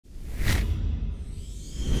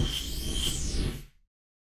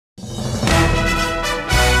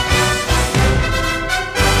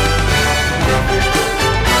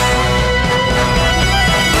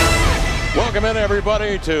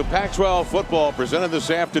everybody, to Pac-12 football, presented this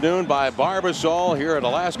afternoon by Barbasol here at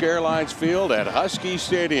Alaska Airlines Field at Husky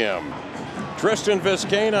Stadium. Tristan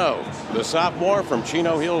Vizcaino, the sophomore from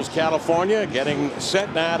Chino Hills, California, getting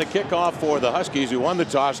set now to kick off for the Huskies, who won the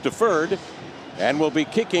toss, deferred, and will be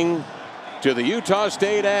kicking to the Utah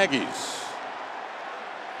State Aggies.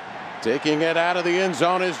 Taking it out of the end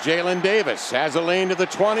zone is Jalen Davis. Has a lane to the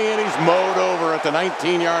 20, and he's mowed over at the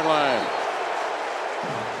 19-yard line.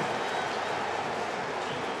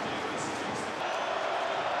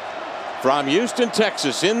 From Houston,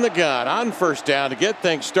 Texas, in the gun on first down to get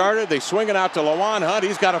things started. They swing it out to Lawan Hunt.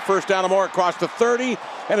 He's got a first down or more across the 30,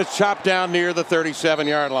 and it's chopped down near the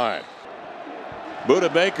 37-yard line. Buda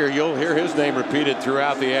Baker, you'll hear his name repeated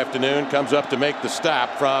throughout the afternoon, comes up to make the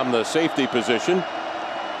stop from the safety position.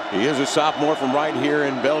 He is a sophomore from right here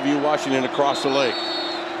in Bellevue, Washington, across the lake.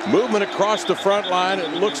 Movement across the front line.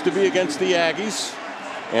 It looks to be against the Aggies.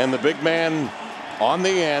 And the big man on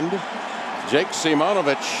the end, Jake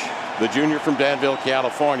Simonovich, the junior from Danville,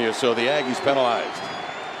 California. So the Aggies penalized.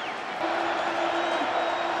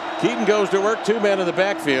 Keaton goes to work, two men in the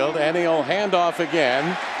backfield, and he'll hand off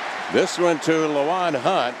again. This one to Lawan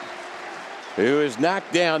Hunt, who is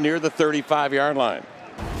knocked down near the 35-yard line.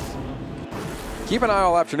 Keep an eye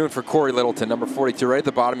all afternoon for Corey Littleton, number 42, right at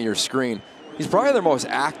the bottom of your screen. He's probably their most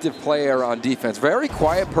active player on defense. Very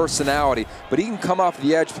quiet personality, but he can come off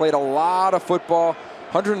the edge, played a lot of football,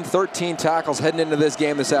 113 tackles heading into this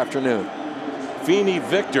game this afternoon. Feeney,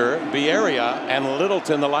 Victor, Bieria, and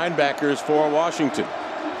Littleton, the linebackers for Washington.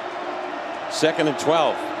 2nd and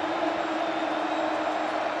 12.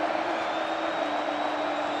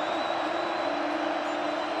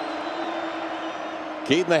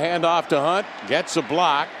 Keaton the handoff to Hunt, gets a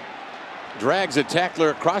block, drags a tackler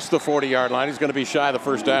across the 40-yard line. He's going to be shy of the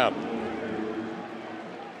first down.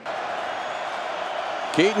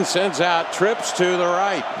 Keaton sends out trips to the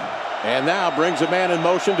right, and now brings a man in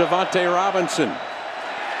motion, Devontae Robinson.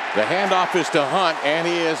 The handoff is to Hunt, and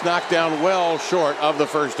he is knocked down well short of the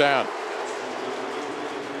first down.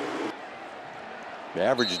 The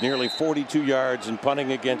average is nearly 42 yards in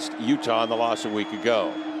punting against Utah in the loss a week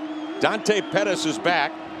ago. Dante Pettis is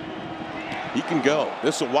back. He can go.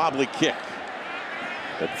 This is a wobbly kick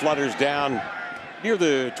that flutters down near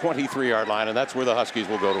the 23-yard line, and that's where the Huskies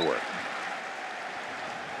will go to work.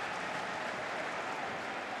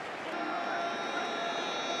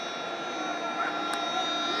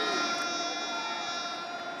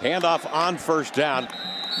 Handoff on first down.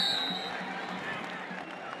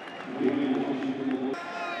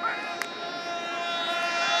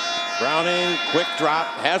 Browning, quick drop,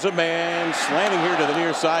 has a man slanting here to the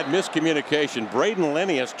near side. Miscommunication. Braden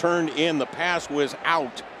Lenny has turned in. The pass was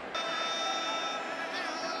out.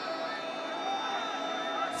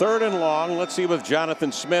 3rd and long. Let's see with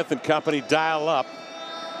Jonathan Smith and company dial up.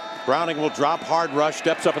 Browning will drop, hard rush,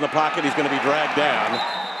 steps up in the pocket. He's going to be dragged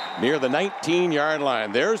down near the 19-yard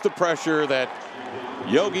line. There's the pressure that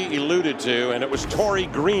Yogi alluded to, and it was Torrey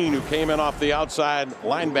Green who came in off the outside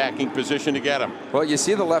linebacking position to get him. Well, you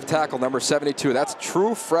see the left tackle, number 72. That's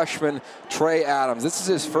true freshman Trey Adams. This is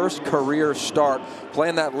his first career start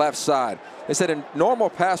playing that left side. They said in normal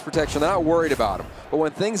pass protection, they're not worried about him. But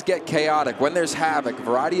when things get chaotic, when there's havoc,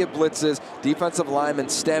 variety of blitzes, defensive linemen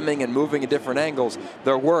stemming and moving at different angles,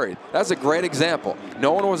 they're worried. That's a great example.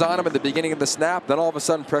 No one was on him at the beginning of the snap. Then all of a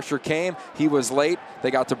sudden pressure came. He was late. They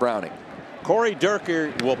got to Browning. Corey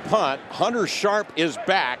Durker will punt. Hunter Sharp is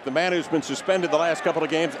back. The man who's been suspended the last couple of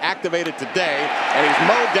games, activated today, and he's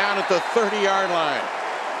mowed down at the 30-yard line.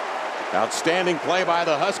 Outstanding play by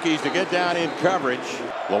the Huskies to get down in coverage.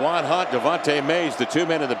 Lawan Hunt, Devontae Mays, the two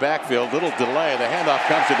men in the backfield. Little delay. The handoff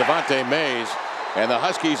comes to Devontae Mays, and the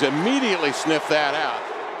Huskies immediately sniff that out.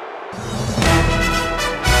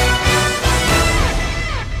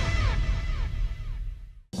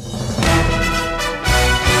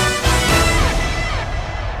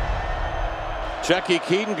 Chucky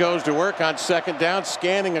Keaton goes to work on 2nd down,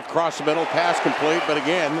 scanning across the middle, pass complete, but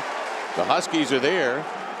again, the Huskies are there.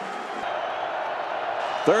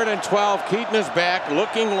 3rd and 12, Keaton is back,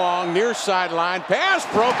 looking long, near sideline, pass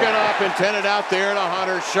broken up, intended out there to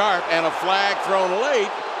Hunter Sharp, and a flag thrown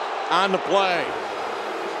late on the play.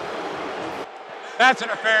 Pass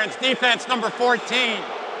interference, defense number 14.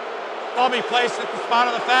 Ball be placed at the spot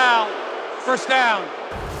of the foul. First down.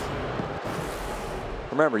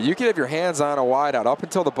 Remember, you can have your hands on a wideout up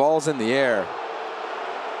until the ball's in the air.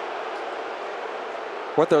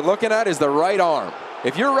 What they're looking at is the right arm.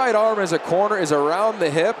 If your right arm as a corner is around the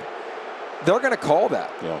hip, they're going to call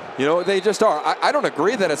that. Yeah. You know, they just are. I don't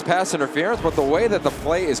agree that it's pass interference, but the way that the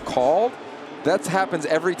play is called, that happens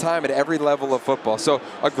every time at every level of football. So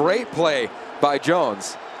a great play by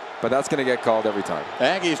Jones. But that's going to get called every time.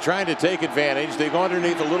 Aggies trying to take advantage. They go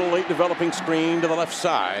underneath a little late developing screen to the left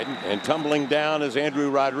side, and tumbling down is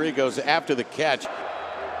Andrew Rodriguez after the catch.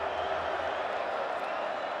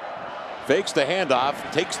 Fakes the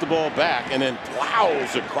handoff, takes the ball back, and then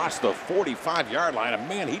plows across the 45-yard line. And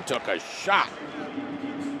man, he took a shot.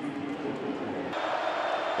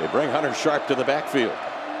 They bring Hunter Sharp to the backfield.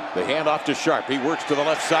 The handoff to Sharp. He works to the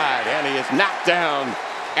left side, and he is knocked down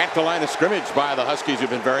at the line of scrimmage by the Huskies, who've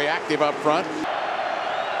been very active up front.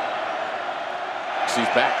 He's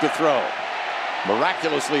back to throw.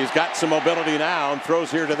 Miraculously, he's got some mobility now and throws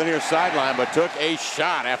here to the near sideline, but took a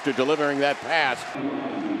shot after delivering that pass.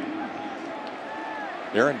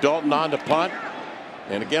 Aaron Dalton on to punt.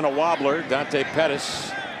 And again, a wobbler. Dante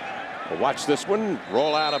Pettis. We'll watch this one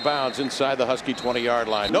roll out of bounds inside the Husky 20-yard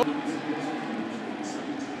line. Nope.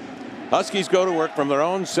 Huskies go to work from their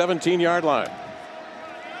own 17-yard line.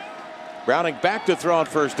 Browning back to throw on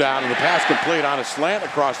first down, and the pass complete on a slant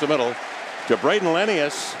across the middle to Braden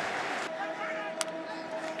Lenius.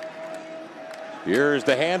 Here's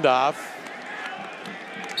the handoff.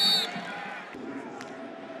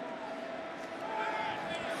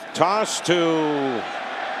 Toss to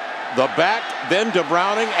the back, then to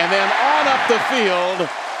Browning, and then on up the field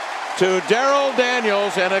to Darrell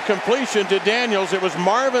Daniels, and a completion to Daniels. It was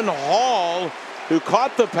Marvin Hall who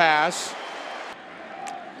caught the pass.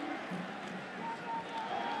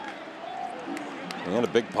 And a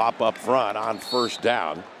big pop up front on first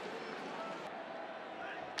down.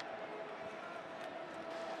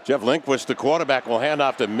 Jeff Lindquist, the quarterback, will hand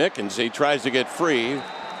off to Mickens. He tries to get free.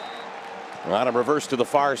 On a reverse to the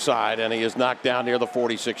far side, and he is knocked down near the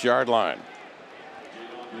 46-yard line.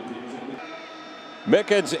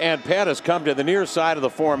 Mickens and Pettis come to the near side of the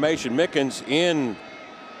formation. Mickens in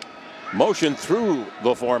motion through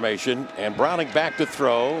the formation, and Browning back to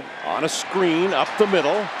throw on a screen up the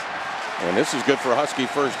middle. And this is good for Husky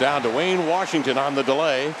first down. Dwayne Washington on the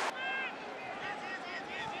delay.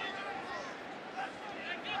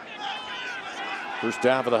 First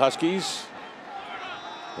down for the Huskies.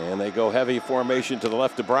 And they go heavy formation to the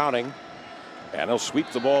left of Browning. And he'll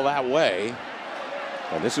sweep the ball that way.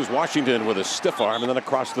 And this is Washington with a stiff arm and then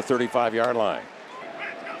across the 35-yard line.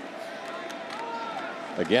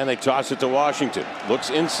 Again, they toss it to Washington. Looks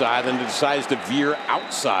inside and decides to veer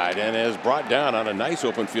outside and is brought down on a nice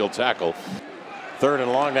open field tackle. Third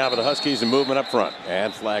and long now for the Huskies, and movement up front.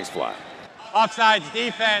 And flags fly. Offsides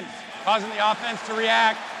defense, causing the offense to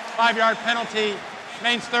react. 5-yard penalty.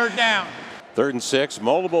 Maine's third down. 3rd and 6.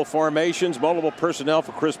 Multiple formations, multiple personnel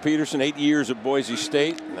for Chris Peterson. 8 years at Boise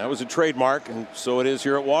State. And that was a trademark, and so it is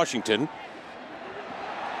here at Washington.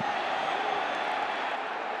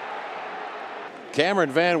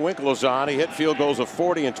 Cameron Van Winkle is on. He hit field goals of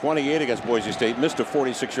 40 and 28 against Boise State. Missed a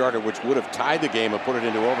 46-yarder, which would have tied the game and put it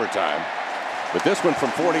into overtime. But this one from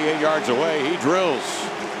 48 yards away, he drills.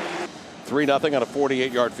 3-0 on a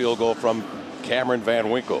 48-yard field goal from Cameron Van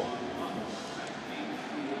Winkle.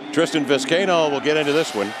 Tristan Vizcaino will get into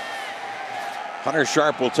this one. Hunter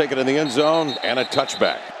Sharp will take it in the end zone, and a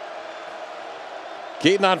touchback.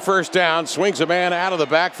 Keaton on first down, swings a man out of the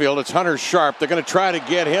backfield. It's Hunter Sharp. They're going to try to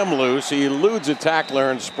get him loose. He eludes a tackler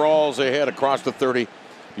and sprawls ahead across the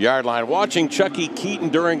 30-yard line. Watching Chucky Keaton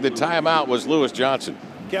during the timeout was Lewis Johnson.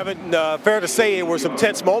 Kevin, fair to say it were some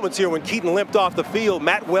tense moments here when Keaton limped off the field.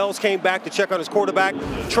 Matt Wells came back to check on his quarterback.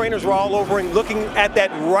 Trainers were all over him looking at that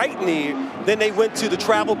right knee. Then they went to the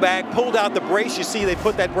travel bag, pulled out the brace. You see they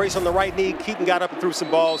put that brace on the right knee. Keaton got up and threw some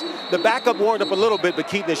balls. The backup warmed up a little bit, but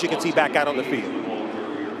Keaton, as you can see, back out on the field.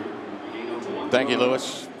 Thank you,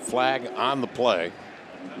 Lewis. Flag on the play.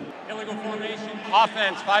 Illegal formation.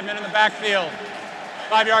 Offense, 5 men in the backfield.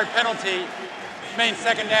 5-yard penalty. Maine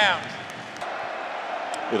second down.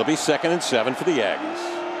 It'll be 2nd and 7 for the Aggies.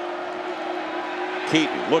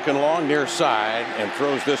 Keaton looking long near side and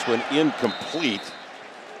throws this one incomplete.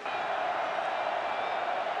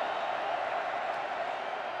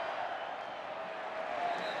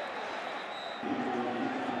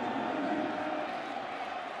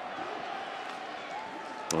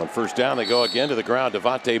 On first down, they go again to the ground.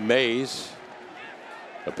 Devontae Mays,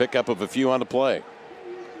 a pickup of a few on the play.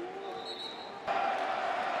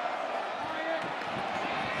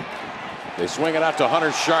 They swing it out to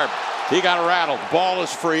Hunter Sharp. He got rattled. Ball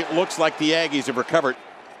is free. It looks like the Aggies have recovered.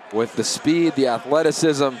 With the speed, the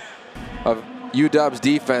athleticism of UW's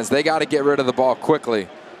defense, they got to get rid of the ball quickly.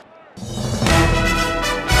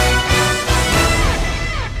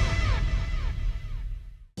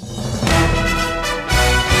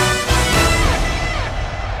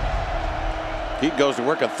 He goes to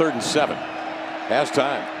work on 3rd and 7. Has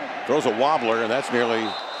time. Throws a wobbler, and that's nearly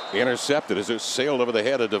intercepted as it sailed over the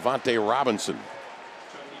head of Devontae Robinson.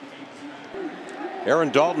 Aaron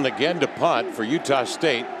Dalton again to punt for Utah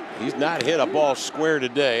State. He's not hit a ball square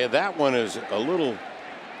today. That one is a little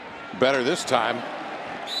better this time.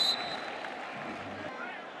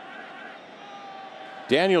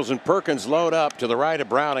 Daniels and Perkins load up to the right of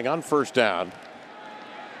Browning on first down.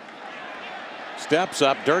 Steps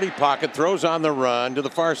up, dirty pocket, throws on the run to the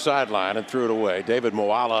far sideline and threw it away. David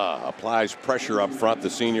Moala applies pressure up front. The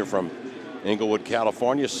senior from Inglewood,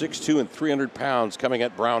 California, 6'2" and 300 pounds, coming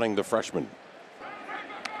at Browning, the freshman.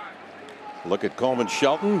 Look at Coleman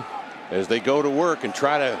Shelton as they go to work and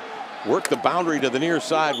try to work the boundary to the near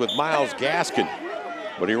side with Miles Gaskin,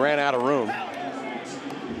 but he ran out of room.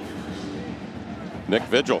 Nick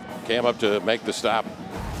Vigil came up to make the stop.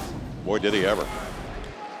 Boy, did he ever.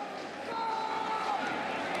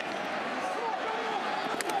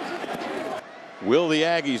 Will the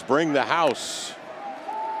Aggies bring the house?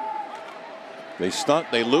 They stunt,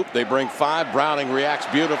 they loop, they bring 5. Browning reacts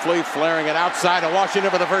beautifully, flaring it outside to Washington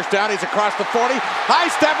for the first down. He's across the 40. High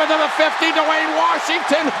step into the 50. Dwayne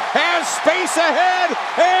Washington has space ahead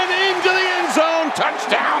and into the end zone.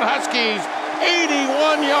 Touchdown, Huskies.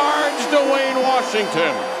 81 yards, Dwayne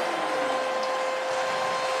Washington.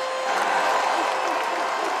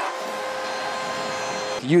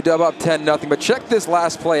 UW up 10-0, but check this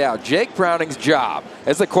last play out. Jake Browning's job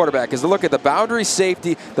as the quarterback is to look at the boundary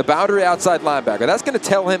safety, the boundary outside linebacker. That's going to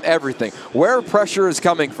tell him everything, where pressure is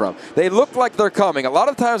coming from. They look like they're coming. A lot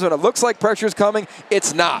of times when it looks like pressure is coming,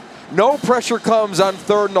 it's not. No pressure comes on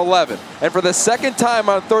 3rd and 11. And for the second time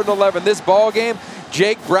on 3rd and 11 this ball game,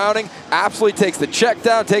 Jake Browning absolutely takes the check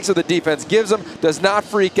down, takes what the defense gives him, does not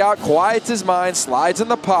freak out, quiets his mind, slides in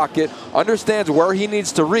the pocket, understands where he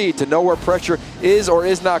needs to read to know where pressure is or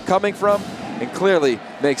is not coming from, and clearly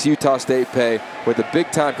makes Utah State pay with a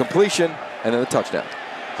big-time completion and then a touchdown.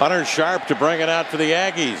 Hunter Sharp to bring it out for the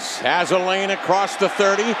Aggies. Has a lane across the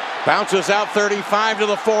 30, bounces out 35 to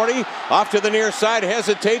the 40, off to the near side,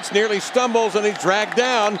 hesitates, nearly stumbles, and he's dragged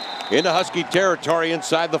down into Husky territory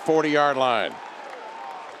inside the 40-yard line.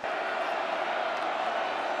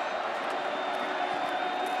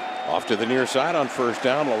 Off to the near side on first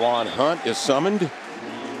down. Lawan Hunt is summoned,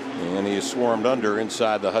 and he is swarmed under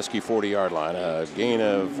inside the Husky 40-yard line. A gain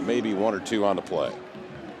of maybe 1 or 2 on the play.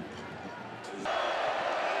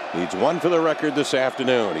 Needs 1 for the record this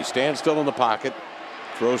afternoon. He stands still in the pocket,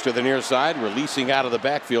 throws to the near side, releasing out of the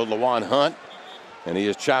backfield Lawan Hunt, and he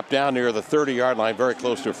is chopped down near the 30-yard line, very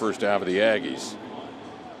close to a first down for the Aggies.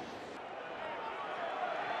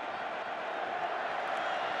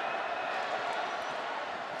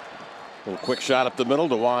 Little quick shot up the middle.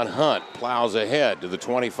 Lawan Hunt plows ahead to the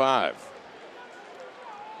 25.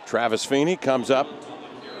 Travis Feeney comes up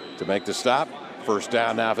to make the stop. First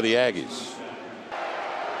down now for the Aggies.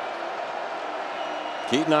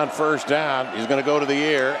 Keaton on first down. He's going to go to the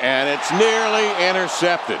air, and it's nearly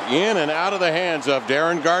intercepted. In and out of the hands of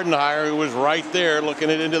Darren Gardenhire, who was right there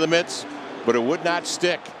looking it into the midst, but it would not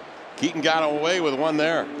stick. Keaton got away with one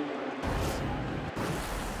there.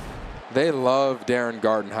 They love Darren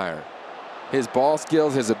Gardenhire. His ball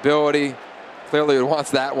skills, his ability. Clearly he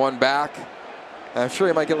wants that one back. I'm sure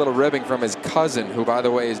he might get a little ribbing from his cousin, who, by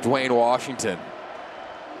the way, is Dwayne Washington,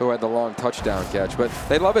 who had the long touchdown catch. But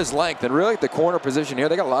they love his length, and really at the corner position here,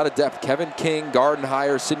 they got a lot of depth. Kevin King,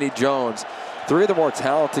 Gardenhire, Sidney Jones, 3 of the more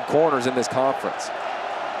talented corners in this conference.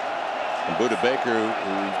 And Buda Baker,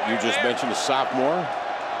 who you just mentioned, a sophomore.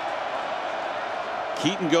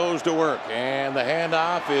 Keaton goes to work, and the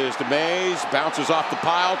handoff is to Mays. Bounces off the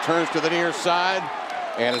pile, turns to the near side,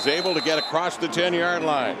 and is able to get across the 10-yard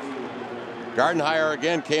line. Gardenhire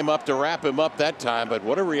again came up to wrap him up that time, but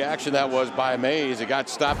what a reaction that was by Mays. It got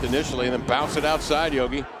stopped initially and then bounced it outside,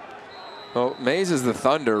 Yogi. Well, Mays is the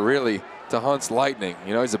thunder, really, to Hunt's lightning.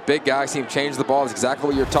 You know, he's a big guy. See him change the ball. It's exactly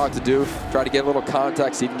what you're taught to do. Try to get a little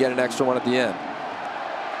contact so you can get an extra one at the end.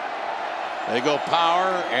 They go power,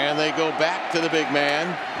 and they go back to the big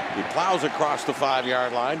man. He plows across the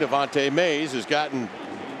 5-yard line. Devontae Mays has gotten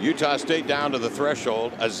Utah State down to the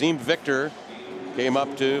threshold. Azim Victor came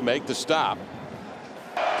up to make the stop.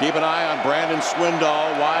 Keep an eye on Brandon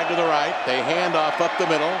Swindoll wide to the right. They hand off up the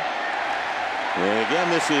middle. And again,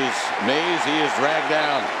 this is Mays. He is dragged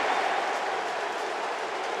down.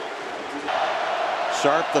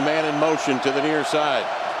 Sharp, the man in motion to the near side.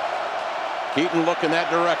 Keaton look in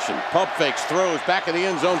that direction. Pump fakes, throws back in the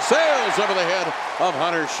end zone, sails over the head of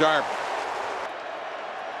Hunter Sharp.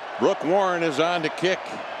 Brooke Warren is on to kick.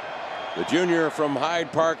 The junior from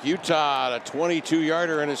Hyde Park, Utah, a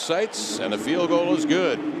 22-yarder in his sights, and the field goal is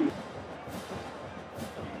good.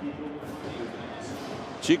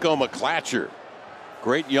 Chico McClatcher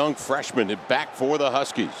Great young freshman back for the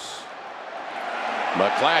Huskies.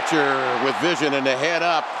 McClatcher with vision and the head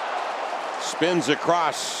up. Spins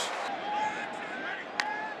across.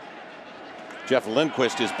 Jeff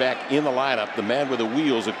Lindquist is back in the lineup, the man with the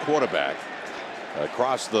wheels at quarterback.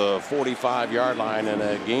 Across the 45-yard line and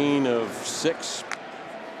a gain of 6.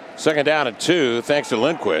 Second down and 2 thanks to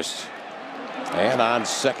Lindquist. And on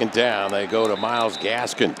second down they go to Myles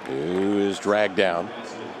Gaskin, who is dragged down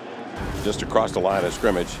just across the line of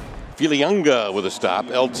scrimmage. Filiunga with a stop.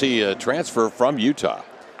 LT, a transfer from Utah.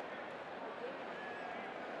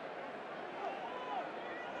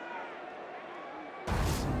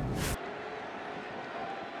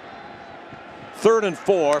 Third and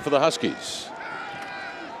 4 for the Huskies.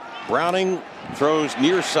 Browning throws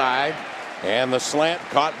near side, and the slant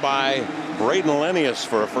caught by Braden Lenius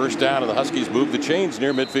for a first down, and the Huskies move the chains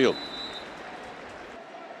near midfield.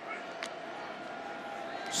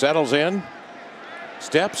 Settles in,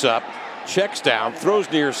 steps up, checks down, throws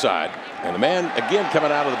near side, and the man again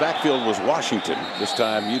coming out of the backfield was Washington. This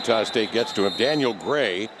time Utah State gets to him. Daniel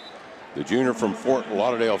Gray, the junior from Fort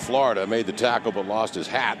Lauderdale, Florida, made the tackle but lost his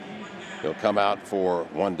hat. He'll come out for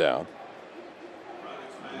 1 down.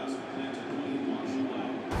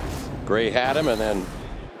 Gray had him, and then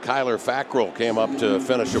Kyler Fackrell came up to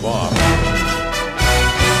finish him off.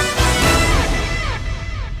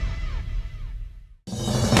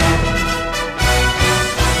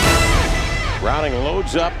 Browning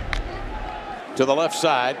loads up to the left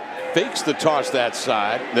side, fakes the toss that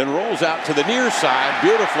side, then rolls out to the near side.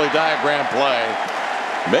 Beautifully diagrammed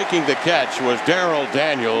play. Making the catch was Darrell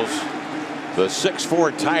Daniels, the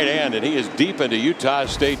 6'4" tight end, and he is deep into Utah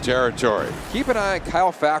State territory. Keep an eye on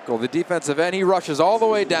Kyle Fackrell, the defensive end. He rushes all the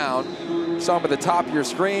way down. You saw him at the top of your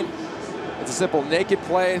screen. It's a simple naked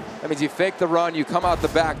play. That means you fake the run, you come out the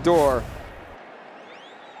back door.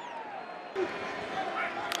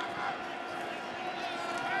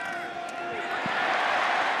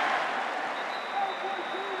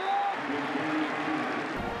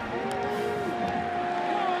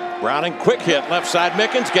 Browning, quick hit, left side.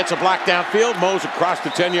 Mickens gets a block downfield, mows across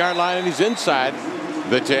the 10-yard line, and he's inside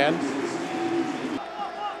the 10.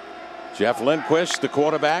 Jeff Lindquist, the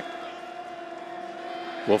quarterback,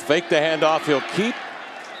 will fake the handoff. He'll keep,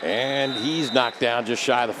 and he's knocked down just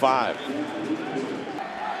shy of the 5.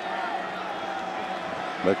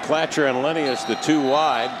 McClatcher and Lenius, the 2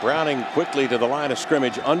 wide. Browning quickly to the line of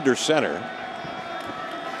scrimmage under center.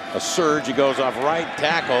 A surge, he goes off right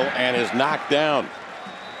tackle and is knocked down.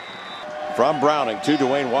 From Browning to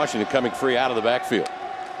Dwayne Washington coming free out of the backfield.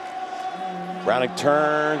 Browning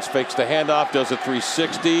turns, fakes the handoff, does a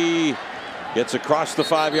 360, gets across the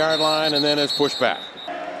 5-yard line, and then is pushed back.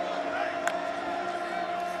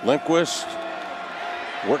 Lindquist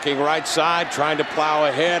working right side, trying to plow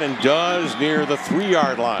ahead, and does near the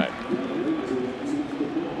 3-yard line.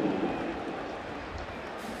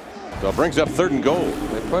 So it brings up 3rd and goal.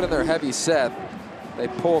 They put in their heavy set. They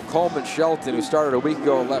pull Coleman Shelton, who started a week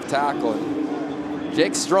ago, left tackle. And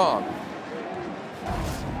Jake Strong.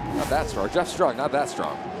 Not that strong. Jeff Strong, not that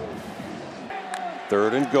strong.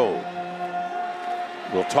 3rd and goal.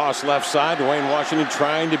 Will toss left side. Dwayne Washington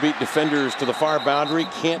trying to beat defenders to the far boundary.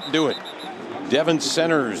 Can't do it. Devin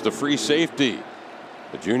Centers, the free safety.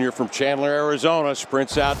 The junior from Chandler, Arizona,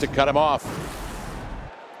 sprints out to cut him off.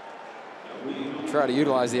 Try to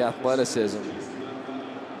utilize the athleticism.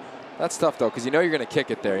 That's tough, though, because you know you're going to kick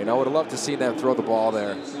it there. You know, would have loved to see them throw the ball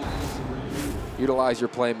there. Utilize your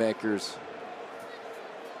playmakers.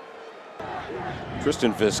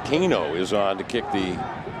 Tristan Vizcaino is on to kick the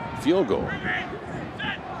field goal.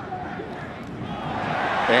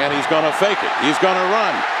 And he's going to fake it. He's going to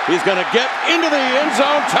run. He's going to get into the end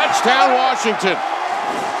zone. Touchdown, Washington.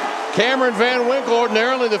 Cameron Van Winkle,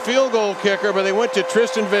 ordinarily the field goal kicker, but they went to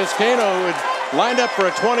Tristan Vizcaino, who had lined up for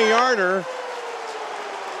a 20-yarder.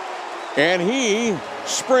 And he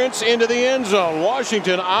sprints into the end zone.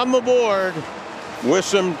 Washington on the board with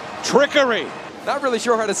some trickery. Not really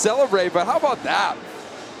sure how to celebrate, but how about that?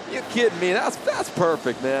 You kidding me? That's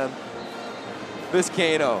perfect, man.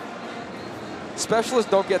 Vizcaino.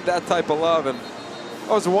 Specialists don't get that type of love. And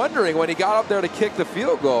I was wondering when he got up there to kick the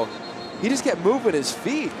field goal, he just kept moving his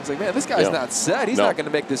feet. It's like, man, this guy's not set. He's not going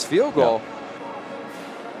to make this field goal.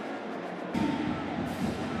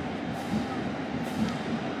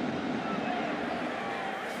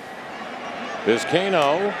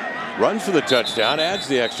 Vizcaino runs for the touchdown, adds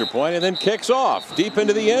the extra point, and then kicks off deep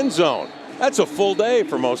into the end zone. That's a full day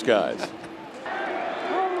for most guys.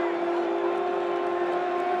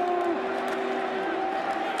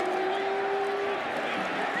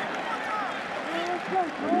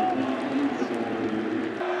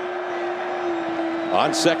 On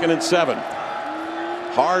 2nd and 7.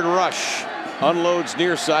 Hard rush. Unloads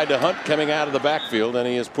near side to Hunt coming out of the backfield, and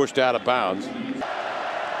he is pushed out of bounds.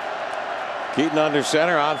 Keaton under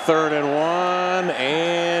center on 3rd and 1,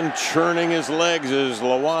 and churning his legs as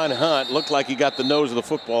Lawan Hunt looked like he got the nose of the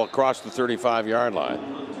football across the 35-yard line.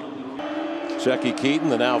 Chucky Keaton,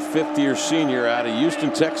 the now 5th-year senior out of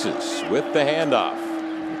Houston, Texas, with the handoff.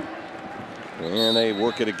 And they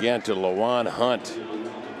work it again to Lawan Hunt.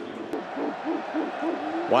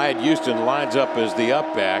 Wyatt Houston lines up as the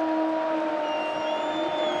up back.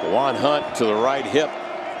 Lawan Hunt to the right hip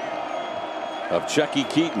of Chucky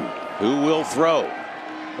Keaton, who will throw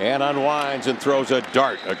and unwinds and throws a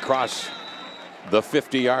dart across the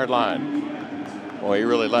 50-yard line. Boy, he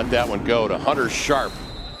really let that one go to Hunter Sharp.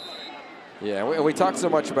 Yeah, we talk so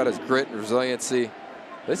much about his grit and resiliency.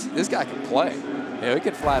 This guy can play. You know, he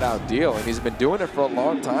can flat out deal, and he's been doing it for a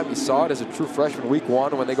long time. He saw it as a true freshman week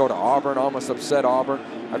 1 when they go to Auburn, almost upset Auburn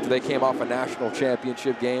after they came off a national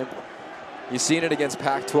championship game. You've seen it against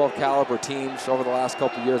Pac-12 caliber teams over the last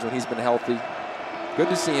couple of years when he's been healthy. Good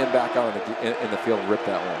to see him back out in the field and rip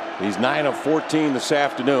that one. He's 9 of 14 this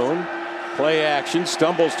afternoon. Play action,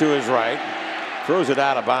 stumbles to his right, throws it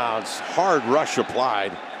out of bounds. Hard rush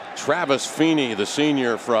applied. Travis Feeney, the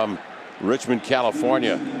senior from Richmond,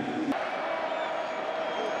 California.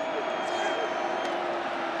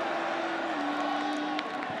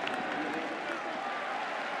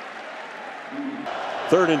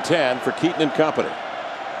 Third and 10 for Keaton and company.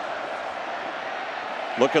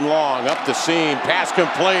 Looking long, up the seam, pass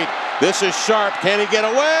complete. This is Sharp. Can he get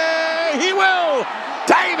away? He will!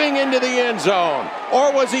 Diving into the end zone.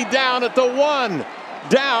 Or was he down at the 1?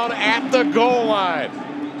 Down at the goal line.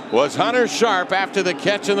 Was Hunter Sharp after the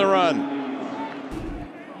catch and the run.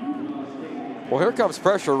 Well, here comes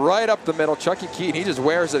pressure right up the middle. Chucky Keaton, he just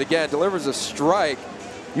wears it again, delivers a strike.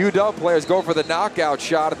 UW players go for the knockout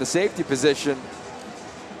shot at the safety position.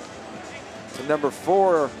 To number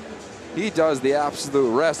 4, he does the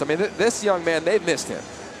absolute rest. I mean, this young man, they've missed him,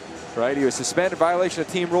 right? He was suspended, violation of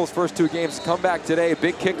team rules, first 2 games. Come back today,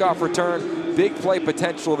 big kickoff return, big play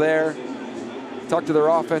potential there. Talk to their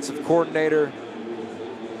offensive coordinator,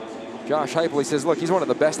 Josh Heupel. He says, look, he's one of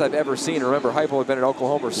the best I've ever seen. Remember, Heupel had been in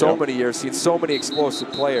Oklahoma for so many years, seen so many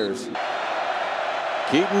explosive players.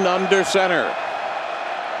 Keaton under center.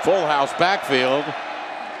 Full house backfield.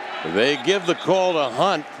 They give the call to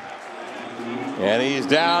Hunt. And he's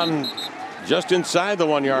down just inside the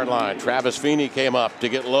 1-yard line. Travis Feeney came up to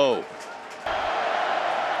get low.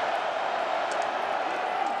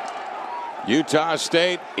 Utah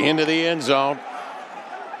State into the end zone.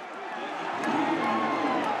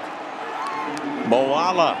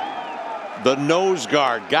 Moala, the nose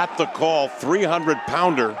guard, got the call.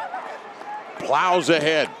 300-pounder plows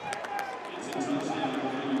ahead.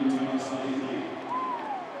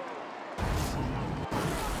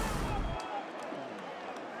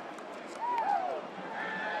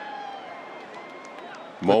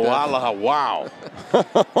 Moala, wow.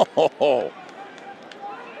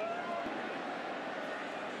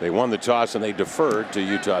 They won the toss and they deferred to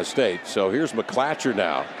Utah State. So here's McClatcher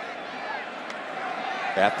now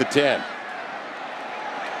at the 10.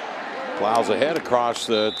 Plows ahead across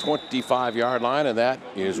the 25-yard line, and that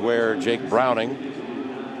is where Jake Browning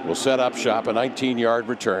will set up shop. A 19-yard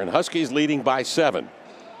return. Huskies leading by 7.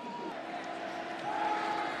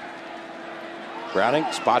 Browning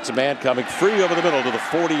spots a man coming free over the middle to the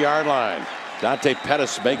 40-yard line. Dante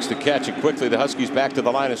Pettis makes the catch, and quickly the Huskies back to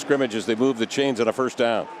the line of scrimmage as they move the chains on a first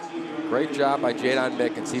down. Great job by Jadon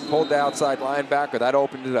Mickens. He pulled the outside linebacker. That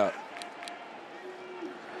opened it up.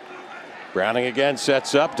 Browning again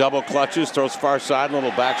sets up, double clutches, throws far side, a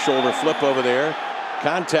little back shoulder flip over there.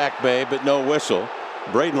 Contact made, but no whistle.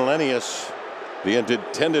 Braden Lenius, the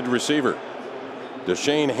intended receiver.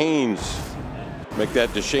 Deshane Haynes. Make that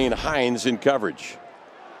Deshane Hines in coverage.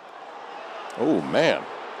 Oh, man.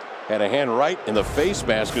 Had a hand right in the face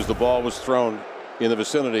mask as the ball was thrown in the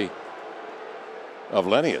vicinity of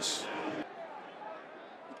Lenius.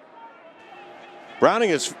 Browning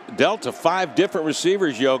has dealt to 5 different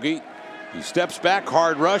receivers, Yogi. He steps back,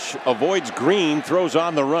 hard rush, avoids Green, throws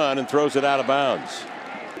on the run, and throws it out of bounds.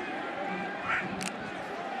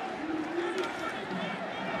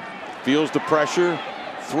 Feels the pressure.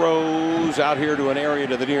 Throws out here to an area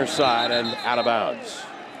to the near side and out of bounds.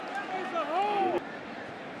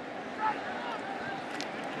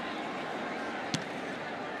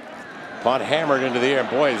 Punt hammered into the air.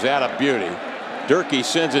 Boy, is that a beauty. Durkee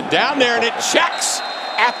sends it down there, and it checks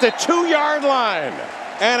at the 2-yard line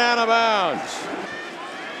and out of bounds.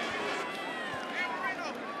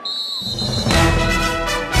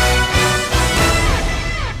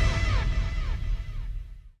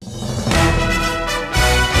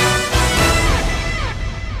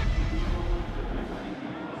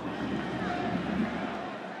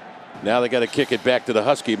 Now they got to kick it back to the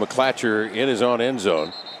Husky. McClatcher in his own end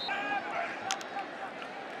zone.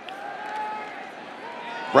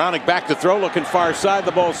 Browning back to throw, looking far side.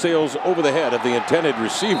 The ball sails over the head of the intended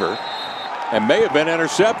receiver and may have been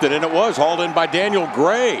intercepted, and it was hauled in by Daniel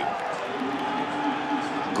Gray.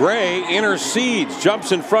 Gray intercedes,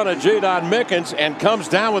 jumps in front of Jadon Mickens, and comes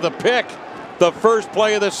down with a pick. The first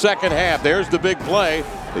play of the second half. There's the big play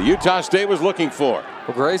that Utah State was looking for.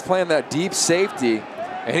 Well, Gray's playing that deep safety,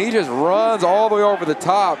 and he just runs all the way over the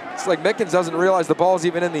top. It's like Mickens doesn't realize the ball's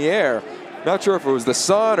even in the air. Not sure if it was the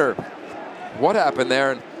sun or what happened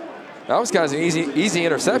there. And that was kind of an easy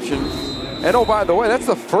interception. And oh, by the way, that's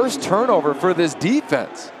the first turnover for this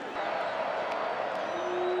defense.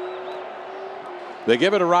 They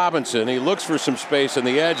give it to Robinson. He looks for some space on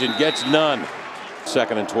the edge and gets none.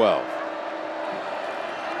 2nd and 12.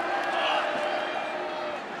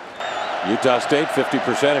 Utah State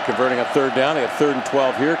 50% of converting a third down. They have 3rd and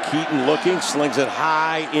 12 here. Keaton looking, slings it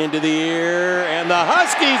high into the air, and the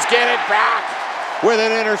Huskies get it back with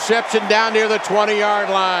an interception down near the 20-yard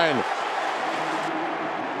line.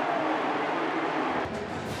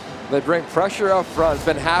 They bring pressure up front. It's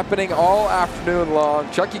been happening all afternoon long.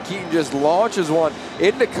 Chucky Keaton just launches one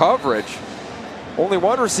into coverage. Only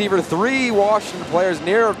one receiver, 3 Washington players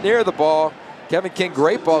near the ball. Kevin King,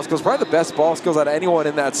 great ball skills, probably the best ball skills out of anyone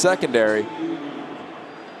in that secondary.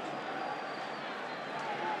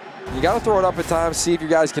 You got to throw it up at times, see if you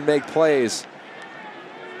guys can make plays.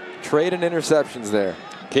 Trading interceptions there.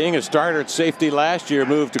 King, a starter at safety last year,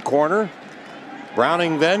 moved to corner.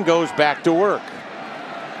 Browning then goes back to work.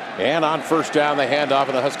 And on first down, they hand off,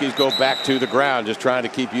 and the Huskies go back to the ground, just trying to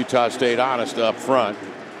keep Utah State honest up front.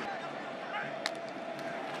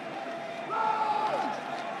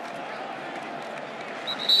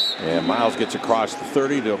 And Miles gets across the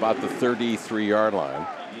 30 to about the 33-yard line.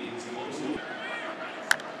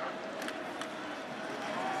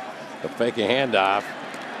 The fake a handoff.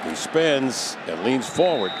 He spins and leans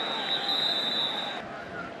forward.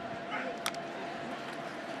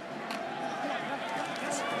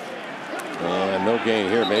 And no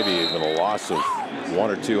gain here, maybe even a loss of 1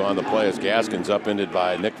 or 2 on the play as Gaskin's upended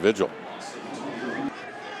by Nick Vigil.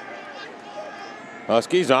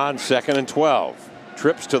 Huskies on 2nd and 12.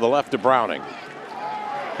 Trips to the left of Browning.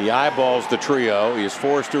 He eyeballs the trio. He is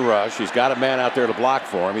forced to rush. He's got a man out there to block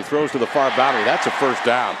for him. He throws to the far boundary. That's a first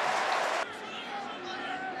down.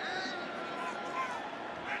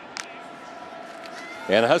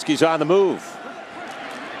 And the Huskies on the move.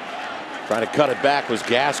 Trying to cut it back was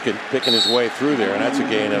Gaskin, picking his way through there, and that's a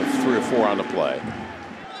gain of 3 or 4 on the play.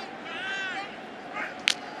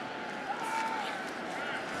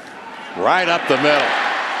 Right up the middle.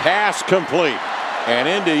 Pass complete. And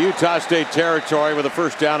into Utah State territory with a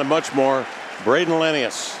first down and much more. Braden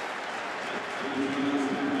Lenius.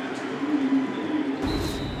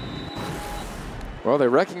 Well, they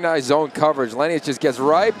recognize zone coverage. Lenius just gets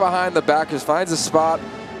right behind the backers, finds a spot.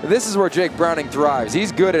 And this is where Jake Browning thrives.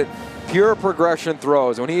 He's good at pure progression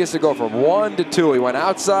throws. When he used to go from 1 to 2, he went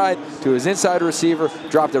outside to his inside receiver,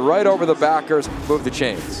 dropped it right over the backers, moved the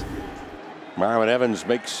chains. Marvin Evans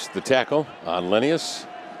makes the tackle on Lenius.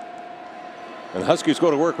 And the Huskies go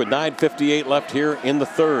to work with 9:58 left here in the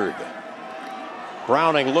 3rd.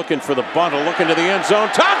 Browning looking for the bundle, looking to the end zone.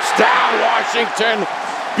 Touchdown, Washington!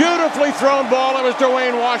 Beautifully thrown ball. It was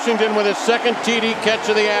Dwayne Washington with his 2nd TD catch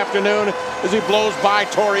of the afternoon as he blows by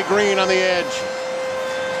Torrey Green on the edge.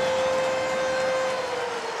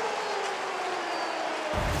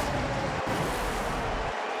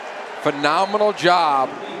 Phenomenal job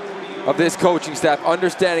of this coaching staff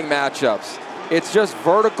understanding matchups. It's just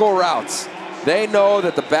vertical routes. They know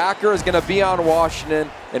that the backer is going to be on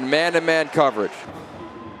Washington in man-to-man coverage.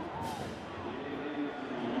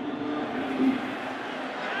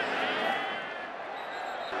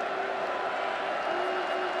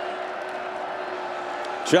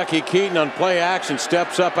 Chucky Keaton on play action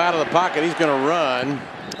steps up out of the pocket. He's going to run,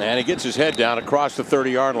 and he gets his head down across the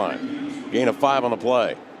 30-yard line. Gain of 5 on the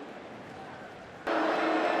play.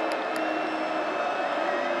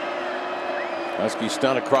 Huskies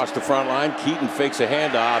stunned across the front line. Keaton fakes a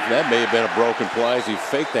handoff. That may have been a broken play as he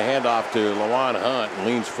faked the handoff to Lawan Hunt and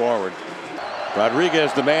leans forward.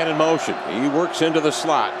 Rodriguez, the man in motion. He works into the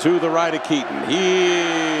slot to the right of Keaton. He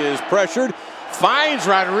is pressured. Finds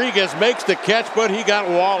Rodriguez, makes the catch, but he got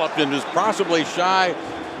walloped and is possibly shy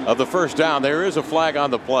of the first down. There is a flag on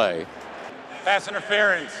the play. Pass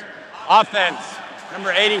interference. Offense,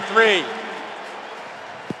 number 83.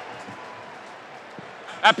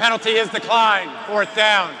 That penalty is declined. 4th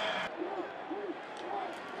down.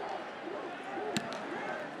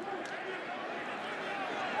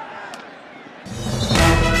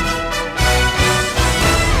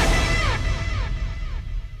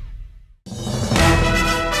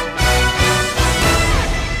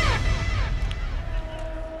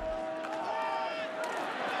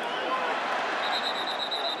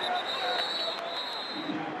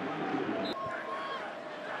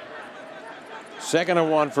 2nd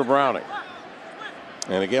and 1 for Browning.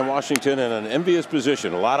 And again, Washington in an envious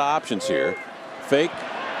position. A lot of options here. Fake,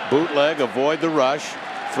 bootleg, avoid the rush,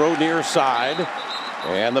 throw near side,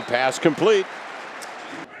 and the pass complete.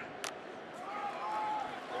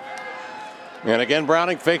 And again,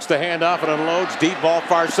 Browning fakes the handoff and unloads. Deep ball,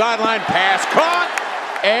 far sideline. Pass caught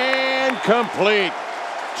and complete.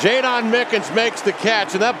 Jadon Mickens makes the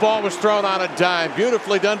catch, and that ball was thrown on a dime.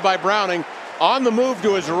 Beautifully done by Browning. On the move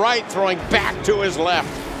to his right, throwing back to his left.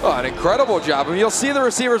 Oh, an incredible job. I mean, you'll see the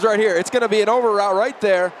receivers right here. It's going to be an over route right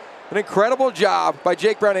there. An incredible job by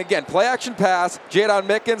Jake Browning. Again, play action pass. Jadon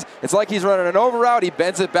Mickens. It's like he's running an over route. He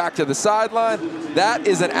bends it back to the sideline. That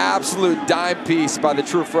is an absolute dime piece by the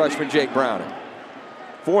true freshman Jake Browning.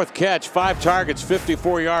 4th catch, 5 targets,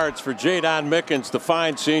 54 yards for Jadon Mickens, the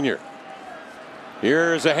fine senior.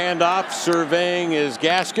 Here's a handoff. Surveying is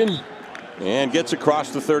Gaskin. And gets across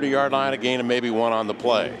the 30-yard line, a gain of maybe 1 on the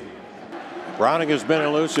play. Browning has been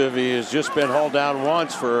elusive. He has just been hauled down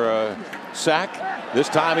once for a sack. This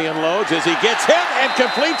time he unloads as he gets hit and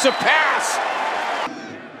completes a pass.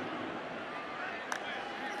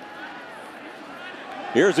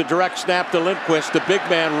 Here's a direct snap to Lindquist. The big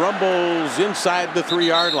man rumbles inside the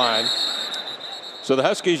 3-yard line. So the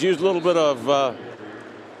Huskies used a little bit of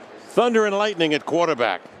thunder and lightning at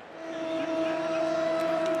quarterback.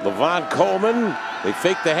 Levon Coleman, they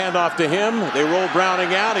fake the handoff to him. They roll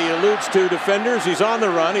Browning out. He eludes 2 defenders. He's on the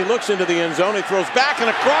run. He looks into the end zone. He throws back and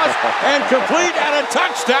across and complete, and a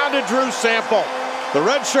touchdown to Drew Sample. The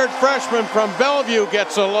redshirt freshman from Bellevue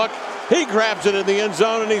gets a look. He grabs it in the end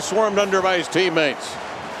zone, and he's swarmed under by his teammates.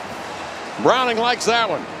 Browning likes that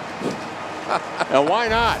one. And why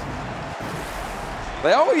not?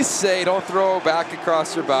 They always say don't throw back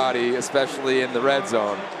across your body, especially in the red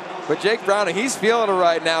zone. But Jake Browning, he's feeling it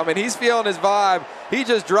right now. I mean, he's feeling his vibe. He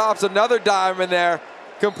just drops another dime in there,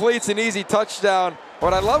 completes an easy touchdown.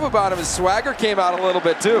 What I love about him is swagger came out a little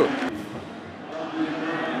bit too.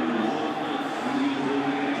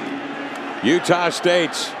 Utah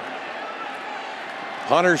State's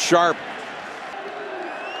Hunter Sharp.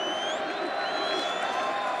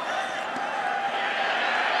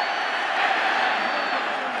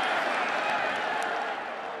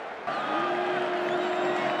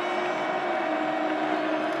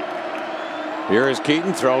 Here is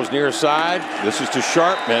Keaton, throws near side. This is to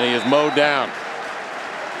Sharp, and he is mowed down.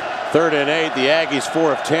 3rd and 8. The Aggies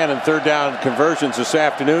 4 of 10 and 3rd down conversions this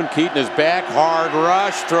afternoon. Keaton is back, hard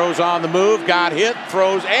rush, throws on the move, got hit,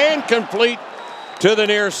 throws and complete to the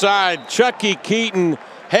near side. Chucky Keaton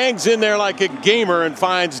hangs in there like a gamer and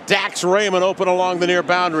finds Dax Raymond open along the near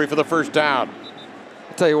boundary for the first down.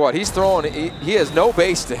 I'll tell you what, he's throwing, he has no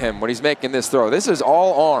base to him when he's making this throw. This is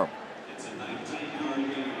all arm.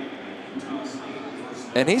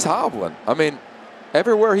 And he's hobbling. I mean,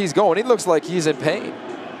 everywhere he's going, he looks like he's in pain.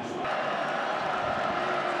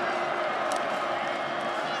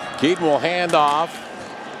 Keaton will hand off.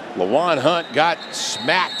 Lawan Hunt got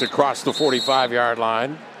smacked across the 45-yard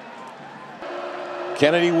line.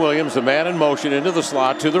 Kennedy Williams, the man in motion, into the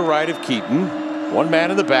slot to the right of Keaton. 1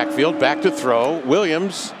 man in the backfield, back to throw.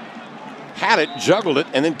 Williams had it, juggled it,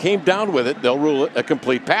 and then came down with it. They'll rule it a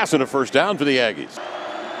complete pass and a first down for the Aggies.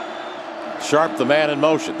 Sharp, the man in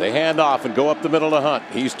motion. They hand off and go up the middle to Hunt.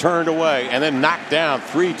 He's turned away and then knocked down.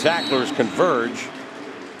 3 tacklers converge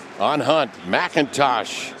on Hunt.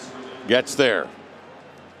 McIntosh gets there.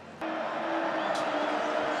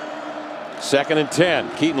 2nd and 10.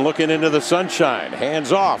 Keaton looking into the sunshine.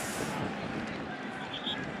 Hands off.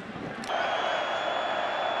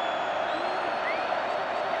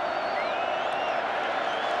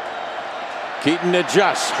 Keaton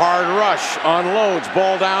adjusts, hard rush, unloads,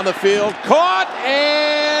 ball down the field, caught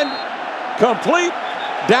and complete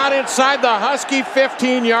down inside the Husky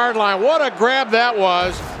 15-yard line. What a grab that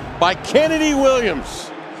was by Kennedy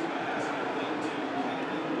Williams.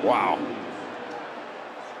 Wow.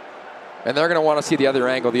 And they're going to want to see the other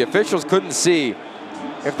angle. The officials couldn't see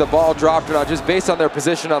if the ball dropped or not just based on their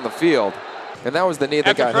position on the field. And that was the knee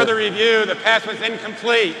that got hit. After further review, the pass was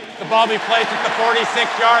incomplete. The ball be placed at the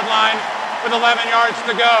 46-yard line with 11 yards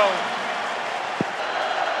to go.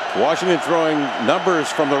 Washington throwing numbers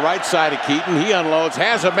from the right side of Keaton. He unloads,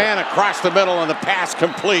 has a man across the middle, and the pass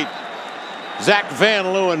complete. Zach Van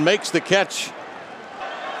Leeuwen makes the catch.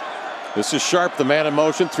 This is Sharp, the man in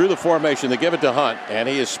motion, through the formation. They give it to Hunt, and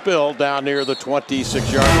he is spilled down near the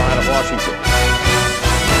 26-yard line of Washington.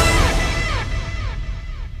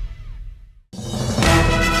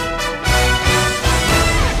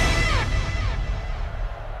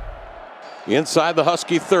 Inside the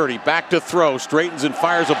Husky 30, back to throw, straightens and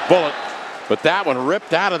fires a bullet, but that one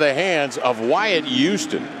ripped out of the hands of Wyatt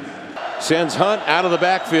Houston. Sends Hunt out of the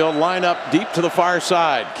backfield, line up deep to the far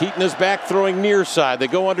side. Keaton is back throwing near side. They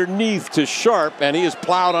go underneath to Sharp, and he is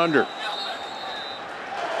plowed under.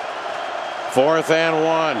 4th and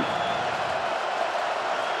 1.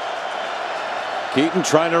 Keaton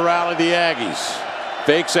trying to rally the Aggies.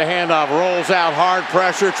 Fakes a handoff, rolls out, hard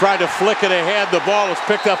pressure, tried to flick it ahead. The ball is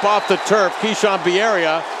picked up off the turf. Keyshawn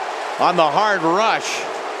Bierria on the hard rush.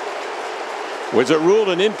 Was it ruled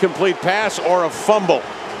an incomplete pass or a fumble?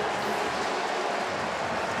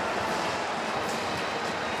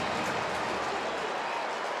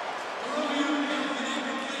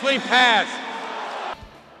 Complete pass.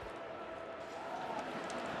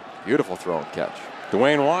 Beautiful throw and catch.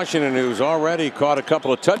 Dwayne Washington, who's already caught a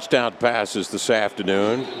couple of touchdown passes this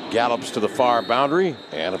afternoon, gallops to the far boundary,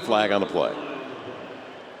 and a flag on the play.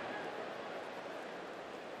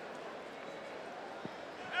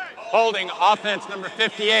 Holding offense number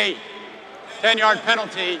 58. 10-yard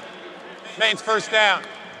penalty. Maine's 1st down.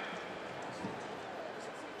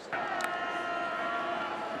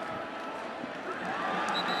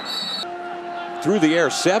 Through the air,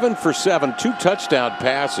 7 for 7, 2 touchdown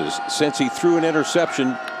passes since he threw an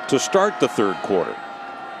interception to start the 3rd quarter.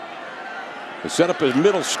 He set up his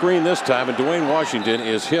middle screen this time, and Dwayne Washington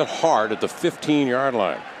is hit hard at the 15-yard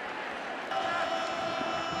line.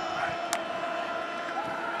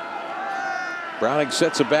 Browning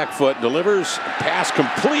sets a back foot, delivers, pass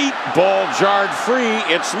complete, ball jarred free.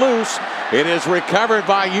 It's loose. It is recovered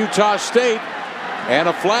by Utah State. And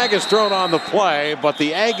a flag is thrown on the play, but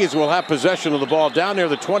the Aggies will have possession of the ball down near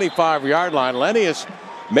the 25-yard line. Lennius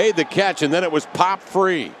made the catch, and then it was popped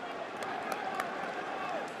free.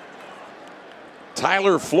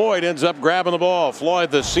 Tyler Floyd ends up grabbing the ball.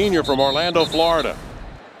 Floyd, the senior from Orlando, Florida.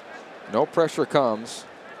 No pressure comes.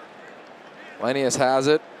 Lennius has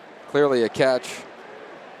it. Clearly a catch.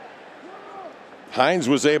 Hines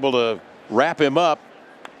was able to wrap him up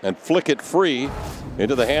and flick it free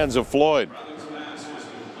into the hands of Floyd.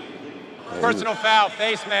 Personal foul,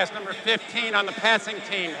 face mask number 15 on the passing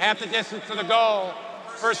team. Half the distance to the goal.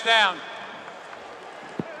 1st down.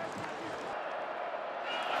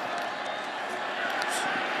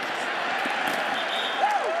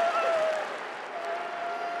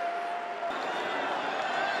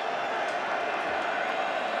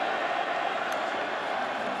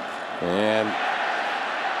 And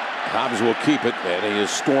Hobbs will keep it, and he is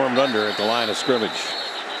stormed under at the line of scrimmage.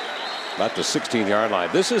 About the 16-yard line.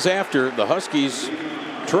 This is after the Huskies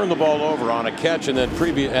turn the ball over on a catch and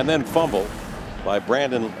then fumble by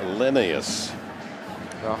Brandon Lennius.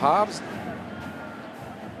 Now Hobbs.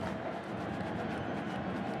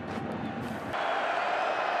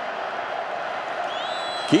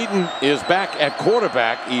 Keaton is back at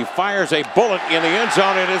quarterback. He fires a bullet in the end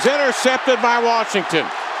zone. It is intercepted by Washington.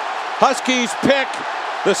 Huskies pick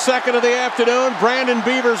the 2nd of the afternoon. Brandon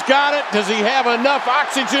Beaver's got it. Does he have enough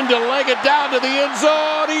oxygen to leg it down to the end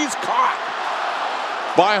zone? He's caught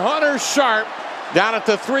by Hunter Sharp down at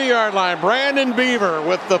the 3-yard line. Brandon Beaver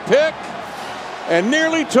with the pick and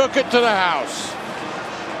nearly took it to the house.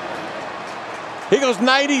 He goes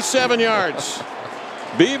 97 yards.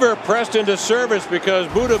 Beaver pressed into service because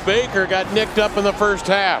Buda Baker got nicked up in the 1st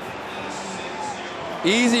half.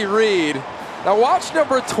 Easy read. Now watch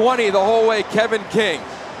number 20 the whole way, Kevin King.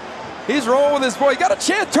 He's rolling with his boy. He got a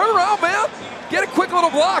chance. Turn around, man. Get a quick little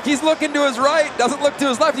block. He's looking to his right. Doesn't look to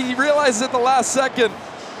his left. He realizes at the last second.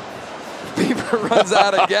 Beaver runs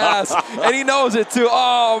out of gas. And he knows it, too.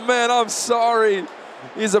 Oh, man, I'm sorry.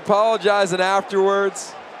 He's apologizing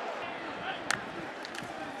afterwards.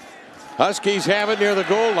 Huskies have it near the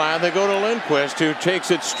goal line. They go to Lindquist, who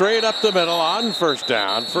takes it straight up the middle on 1st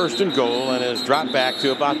down, 1st and goal, and is dropped back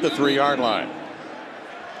to about the 3-yard line.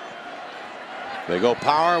 They go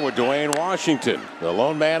power with Dwayne Washington, the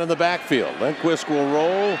lone man in the backfield. Lindquist will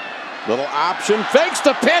roll. Little option. Fakes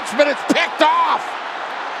the pitch, but it's picked off.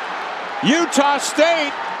 Utah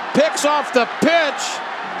State picks off the pitch.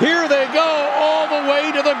 Here they go all the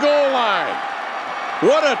way to the goal line.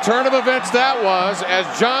 What a turn of events that was as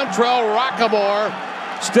Jontrell Rockamore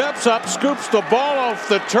steps up, scoops the ball off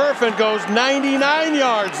the turf, and goes 99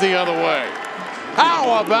 yards the other way.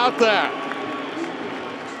 How about that?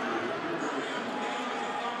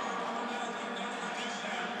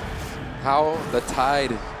 How the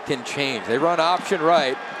tide can change. They run option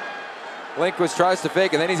right. Lindquist tries to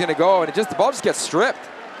fake, and then he's going to go, and the ball just gets stripped.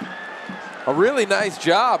 A really nice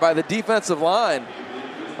job by the defensive line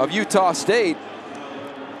of Utah State.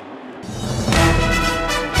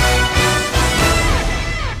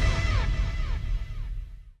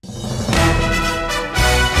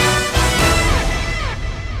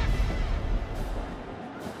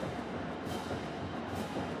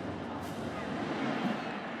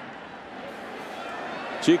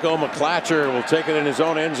 Chico McClatcher will take it in his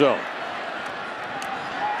own end zone.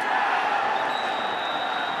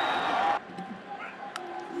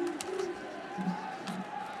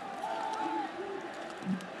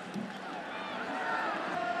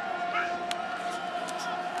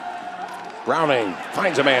 Browning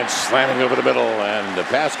finds a man slamming over the middle, and the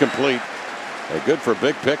pass complete. A good for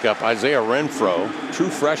big pickup, Isaiah Renfro, true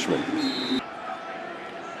freshman.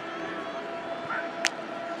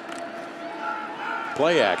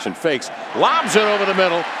 Play action, fakes, lobs it over the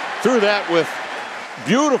middle, threw that with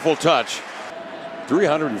beautiful touch.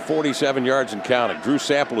 347 yards and counting. Drew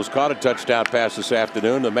Sample has caught a touchdown pass this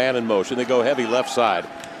afternoon. The man in motion. They go heavy left side.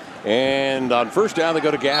 And on first down, they go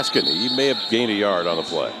to Gaskin. He may have gained a yard on the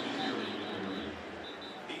play.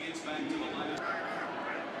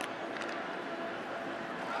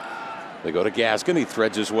 They go to Gaskin. He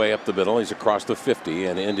threads his way up the middle. He's across the 50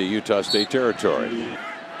 and into Utah State territory.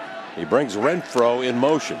 He brings Renfro in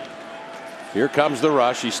motion. Here comes the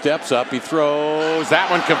rush. He steps up. He throws. That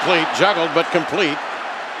one complete. Juggled, but complete.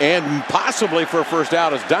 And possibly for a first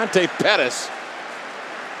out is Dante Pettis.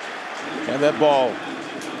 And that ball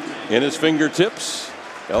in his fingertips.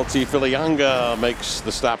 LT Filianga makes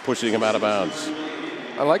the stop, pushing him out of bounds.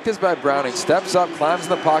 I like this by Browning. Steps up, climbs in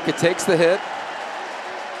the pocket, takes the hit.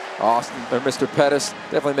 Austin, or Mr. Pettis,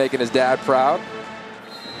 definitely making his dad proud.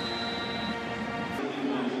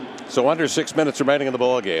 So under 6 minutes remaining in the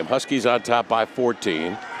ball game. Huskies on top by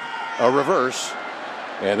 14. A reverse.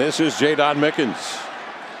 And this is Jadon Mickens.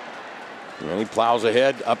 And he plows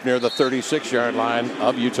ahead up near the 36-yard line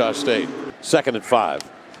of Utah State. 2nd and 5.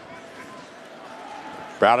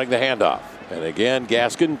 Browning the handoff. And again,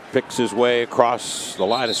 Gaskin picks his way across the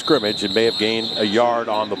line of scrimmage and may have gained a yard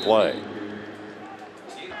on the play.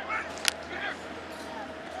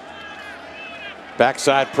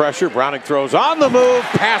 Backside pressure. Browning throws on the move.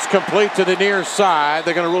 Pass complete to the near side.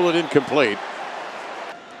 They're going to rule it incomplete.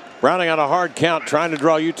 Browning on a hard count, trying to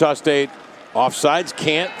draw Utah State offsides.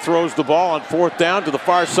 Can't. Throws the ball on 4th down to the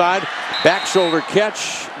far side. Back shoulder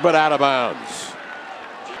catch, but out of bounds.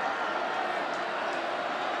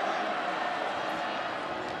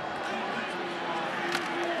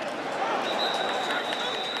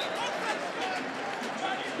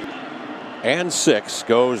 And 6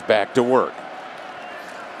 goes back to work.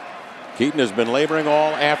 Keaton has been laboring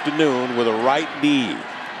all afternoon with a right knee.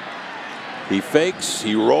 He fakes,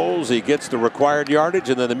 he rolls, he gets the required yardage,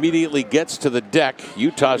 and then immediately gets to the deck.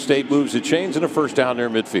 Utah State moves the chains and a first down near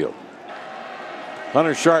midfield.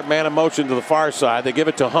 Hunter Sharp, man in motion to the far side. They give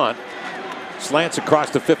it to Hunt. Slants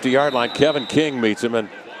across the 50-yard line. Kevin King meets him and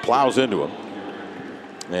plows into him.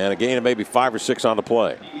 And a gain of maybe 5 or 6 on the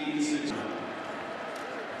play.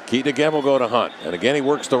 Keaton again will go to Hunt. And again, he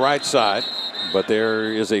works the right side. But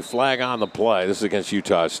there is a flag on the play. This is against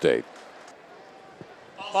Utah State.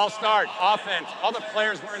 False start, offense. All the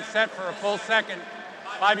players weren't set for a full second.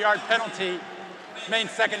 5-yard penalty. Main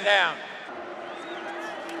 2nd down.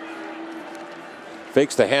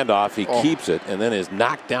 Fakes the handoff. He keeps it and then is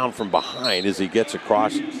knocked down from behind as he gets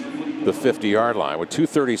across the 50-yard line with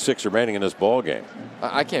 2:36 remaining in this ball game.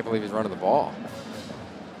 I can't believe he's running the ball.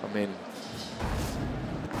 I mean,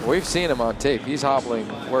 we've seen him on tape. He's hobbling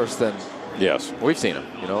worse than. Yes. We've seen him,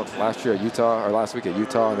 you know, last year at Utah, or last week at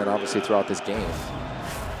Utah, and then obviously throughout this game.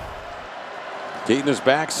 Keaton is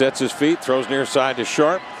back, sets his feet, throws near side to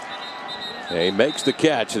Sharp. And he makes the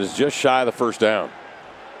catch and is just shy of the first down.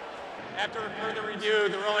 After further review,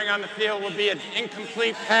 the ruling on the field will be an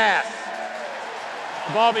incomplete pass.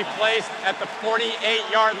 The ball be placed at the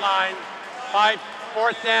 48-yard line.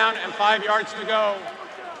 4th down and 5 yards to go.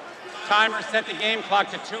 Timer set the game clock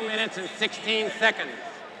to 2 minutes and 16 seconds.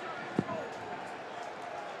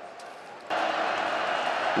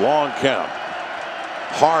 Long count.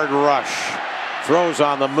 Hard rush. Throws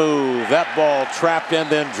on the move. That ball trapped and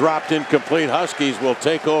then dropped incomplete. Huskies will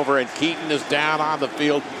take over, and Keaton is down on the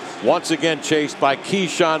field. Once again chased by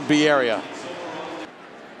Keyshawn Bierria.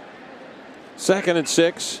 2nd and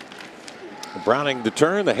 6. Browning to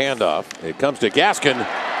turn the handoff. It comes to Gaskin,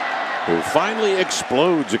 who finally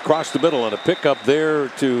explodes across the middle, and a pickup there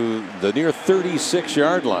to the near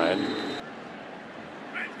 36-yard line.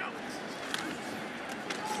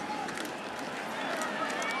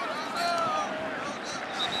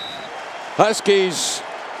 Huskies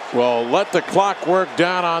will let the clock work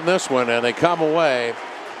down on this one, and they come away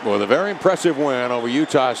with a very impressive win over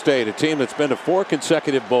Utah State, a team that's been to 4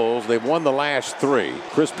 consecutive bowls. They've won the last 3.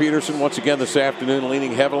 Chris Peterson once again this afternoon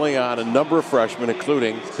leaning heavily on a number of freshmen,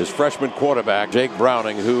 including his freshman quarterback, Jake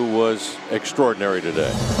Browning, who was extraordinary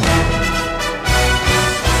today.